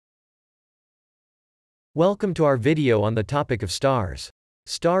Welcome to our video on the topic of stars.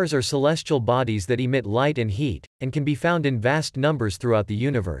 Stars are celestial bodies that emit light and heat, and can be found in vast numbers throughout the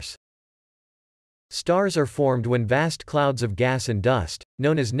universe. Stars are formed when vast clouds of gas and dust,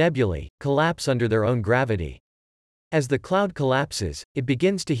 known as nebulae, collapse under their own gravity. As the cloud collapses, it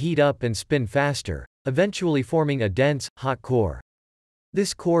begins to heat up and spin faster, eventually forming a dense, hot core.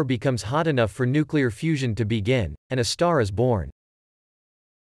 This core becomes hot enough for nuclear fusion to begin, and a star is born.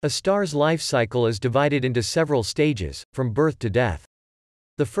 A star's life cycle is divided into several stages, from birth to death.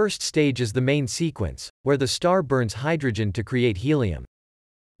 The first stage is the main sequence, where the star burns hydrogen to create helium.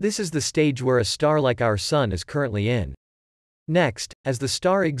 This is the stage where a star like our Sun is currently in. Next, as the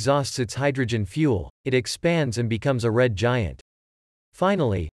star exhausts its hydrogen fuel, it expands and becomes a red giant.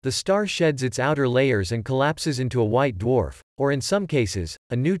 Finally, the star sheds its outer layers and collapses into a white dwarf, or in some cases,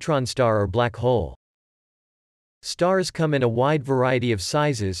 a neutron star or black hole. Stars come in a wide variety of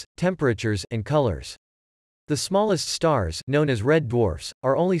sizes, temperatures, and colors. The smallest stars, known as red dwarfs,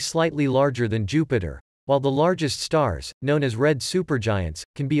 are only slightly larger than Jupiter, while the largest stars, known as red supergiants,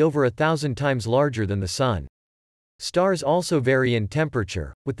 can be over 1,000 times larger than the Sun. Stars also vary in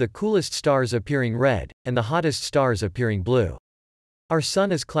temperature, with the coolest stars appearing red, and the hottest stars appearing blue. Our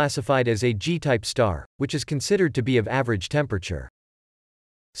Sun is classified as a G-type star, which is considered to be of average temperature.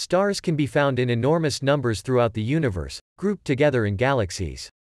 Stars can be found in enormous numbers throughout the universe, grouped together in galaxies.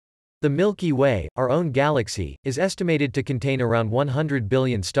 The Milky Way, our own galaxy, is estimated to contain around 100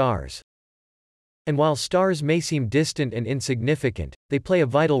 billion stars. And while stars may seem distant and insignificant, they play a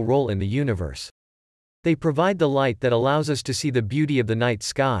vital role in the universe. They provide the light that allows us to see the beauty of the night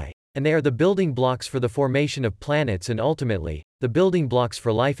sky, and they are the building blocks for the formation of planets and ultimately, the building blocks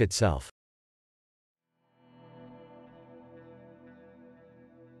for life itself.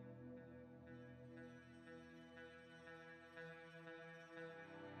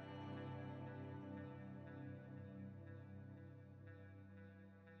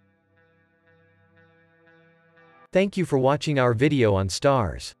 Thank you for watching our video on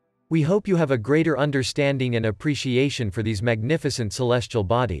stars. We hope you have a greater understanding and appreciation for these magnificent celestial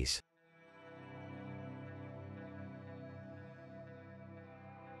bodies.